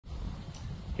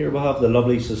Here we have the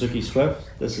lovely Suzuki Swift.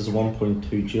 This is a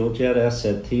 1.2 dual jet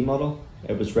ESZ model.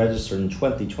 It was registered in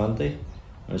 2020 and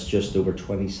it's just over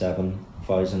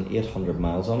 27,800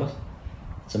 miles on it.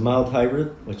 It's a mild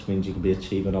hybrid, which means you can be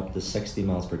achieving up to 60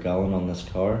 miles per gallon on this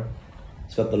car.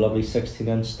 It's got the lovely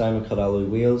 16-inch diamond cut alloy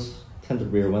wheels,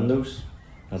 tinted rear windows,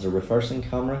 has a reversing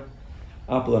camera,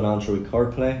 Apple and Android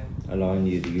CarPlay, allowing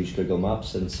you to use Google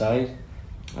Maps inside,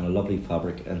 and a lovely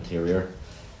fabric interior.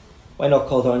 Why not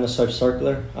call down the South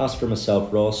Circular, ask for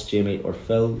myself, Ross, Jamie or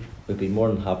Phil. We'd be more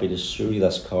than happy to show you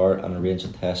this car and arrange a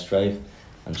test drive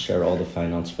and share all the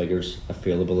finance figures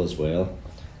available as well.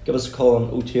 Give us a call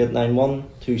on 0291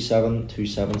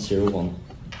 272701.